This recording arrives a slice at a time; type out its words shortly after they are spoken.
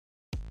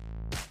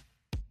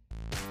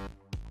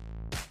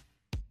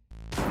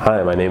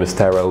Hi, my name is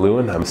Tyrell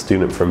Lewin. I'm a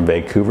student from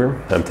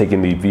Vancouver. I'm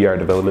taking the VR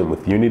development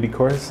with Unity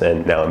course,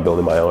 and now I'm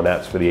building my own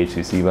apps for the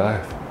HTC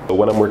Vive. But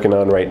what I'm working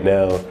on right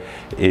now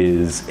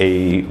is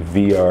a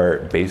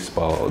VR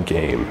baseball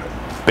game.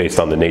 Based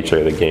on the nature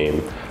of the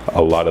game,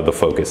 a lot of the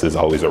focus is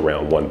always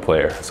around one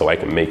player. So I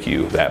can make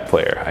you that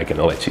player. I can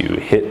let you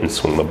hit and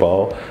swing the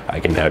ball.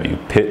 I can have you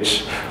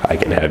pitch. I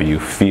can have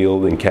you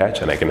field and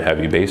catch, and I can have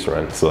you base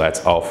run. So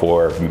that's all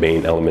four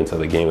main elements of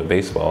the game of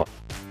baseball.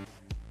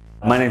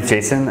 My name is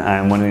Jason.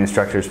 I'm one of the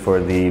instructors for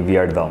the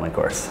VR development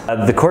course.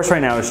 The course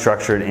right now is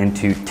structured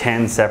into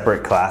 10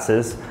 separate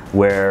classes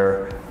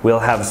where we'll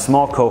have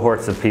small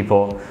cohorts of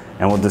people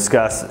and we'll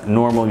discuss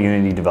normal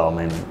Unity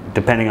development.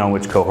 Depending on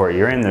which cohort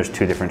you're in, there's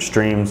two different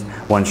streams,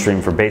 one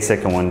stream for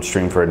basic and one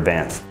stream for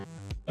advanced.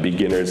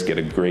 Beginners get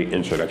a great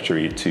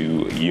introductory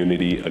to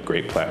Unity, a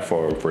great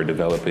platform for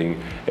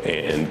developing,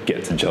 and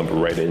get to jump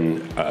right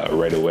in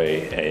right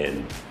away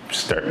and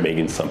start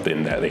making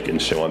something that they can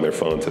show on their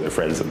phone to their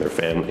friends and their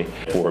family.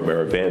 For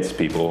more advanced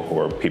people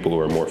or people who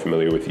are more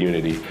familiar with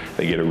Unity,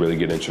 they get a really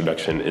good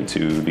introduction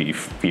into the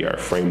VR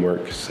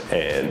frameworks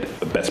and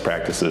the best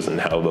practices and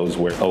how those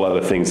work. A lot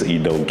of the things that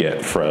you don't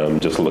get from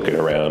just looking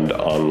around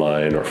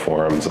online or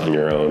forums on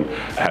your own.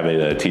 Having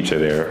a teacher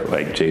there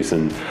like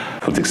Jason,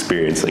 who's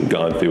experienced and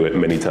gone through it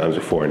many times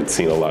before and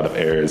seen a lot of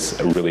errors,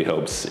 it really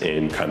helps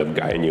in kind of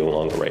guiding you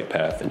along the right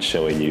path and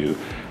showing you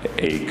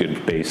a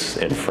good base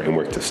and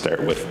framework to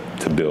start with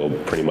to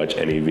build pretty much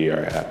any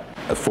VR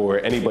app. For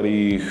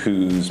anybody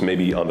who's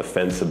maybe on the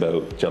fence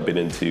about jumping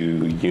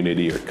into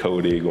Unity or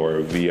coding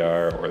or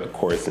VR or the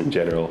course in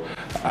general,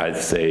 I'd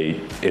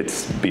say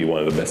it's be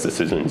one of the best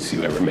decisions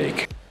you ever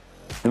make.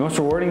 The most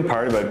rewarding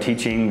part about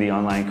teaching the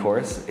online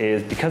course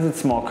is because it's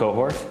small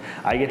cohorts,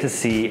 I get to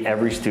see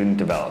every student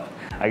develop.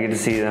 I get to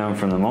see them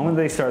from the moment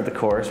they start the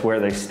course,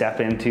 where they step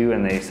into,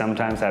 and they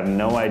sometimes have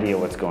no idea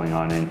what's going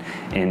on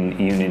in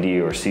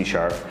Unity or C#.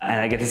 And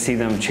I get to see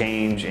them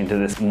change into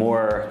this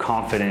more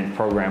confident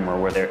programmer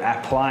where they're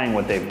applying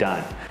what they've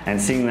done.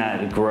 And seeing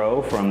that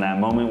grow from that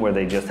moment where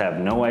they just have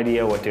no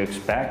idea what to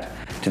expect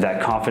to that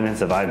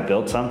confidence of I've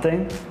built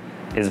something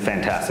is a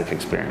fantastic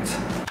experience.